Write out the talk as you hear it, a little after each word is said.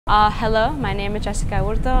Hello, my name is Jessica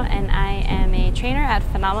Aburto and I am a trainer at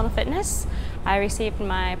Phenomenal Fitness. I received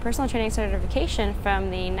my personal training certification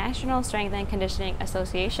from the National Strength and Conditioning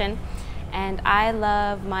Association, and I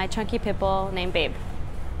love my chunky pit bull named Babe.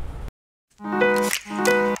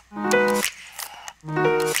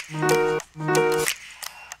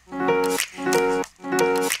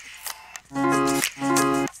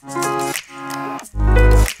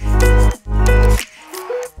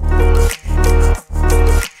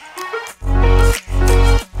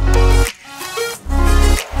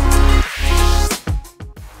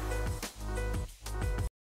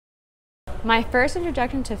 My first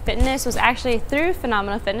introduction to fitness was actually through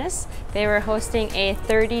Phenomenal Fitness. They were hosting a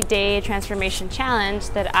 30-day transformation challenge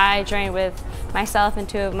that I joined with myself and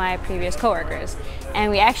two of my previous coworkers.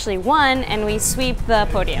 And we actually won and we swept the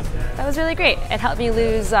podium. That was really great. It helped me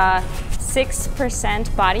lose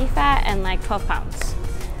 6% body fat and like 12 pounds.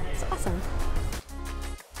 It's awesome.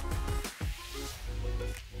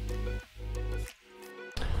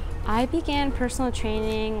 I began personal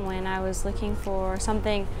training when I was looking for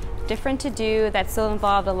something different to do that still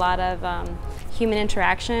involved a lot of human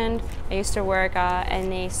interaction. I used to work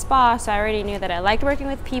in a spa, so I already knew that I liked working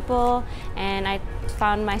with people, and I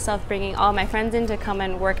found myself bringing all my friends in to come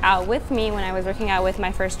and work out with me when I was working out with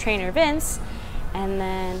my first trainer, Vince. And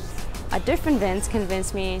then a different Vince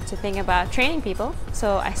convinced me to think about training people,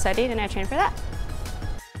 so I studied and I trained for that.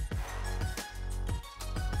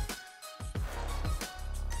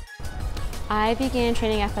 I began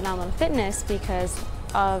training at Phenomenal Fitness because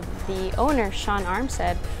of the owner, Sean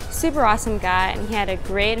Armstead. Super awesome guy, and he had a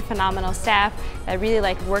great and phenomenal staff that really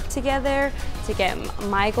worked together to get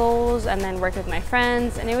my goals and then work with my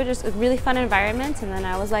friends, and it was just a really fun environment, and then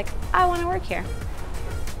I was like, I want to work here.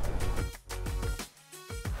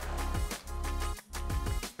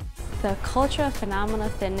 The culture of Phenomenal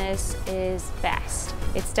Fitness is vast.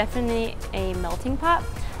 It's definitely a melting pot.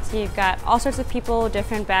 So you've got all sorts of people,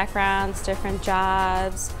 different backgrounds, different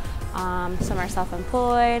jobs. Some are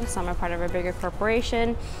self-employed, some are part of a bigger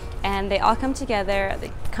corporation, and they all come together,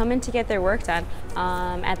 they come in to get their work done.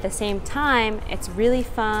 At the same time, it's really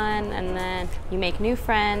fun, and then you make new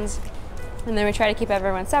friends, and then we try to keep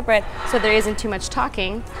everyone separate so there isn't too much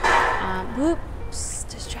talking. Whoops,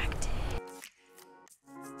 distracted.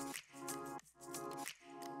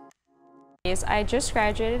 I just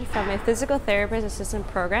graduated from a physical therapist assistant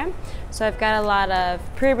program, so I've got a lot of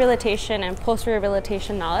pre-rehabilitation and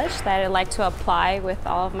post-rehabilitation knowledge that I like to apply with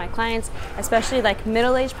all of my clients, especially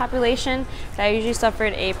middle-aged population that usually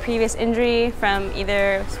suffered a previous injury from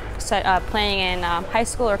either playing in high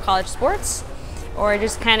school or college sports, or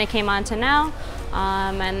just kind of came on to now,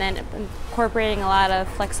 and then incorporating a lot of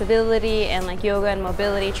flexibility and yoga and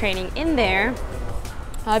mobility training in there.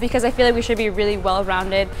 Because I feel like we should be really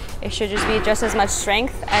well-rounded. It should just be just as much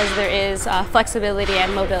strength as there is flexibility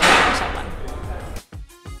and mobility for someone.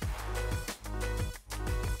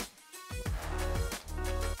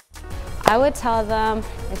 I would tell them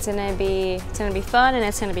it's gonna be fun and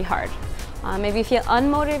it's gonna be hard. If you feel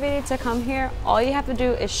unmotivated to come here, all you have to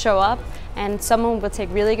do is show up and someone will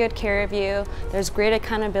take really good care of you. There's great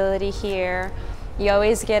accountability here. You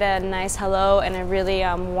always get a nice hello and a really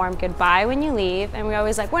warm goodbye when you leave, and we're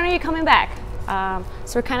always like, when are you coming back?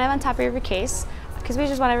 So we're kind of on top of your case because we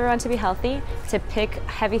just want everyone to be healthy, to pick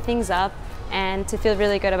heavy things up, and to feel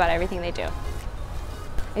really good about everything they do.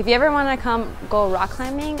 If you ever want to go rock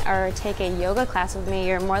climbing or take a yoga class with me,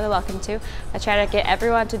 you're more than welcome to. I try to get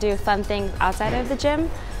everyone to do fun things outside of the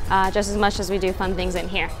gym just as much as we do fun things in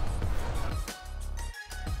here.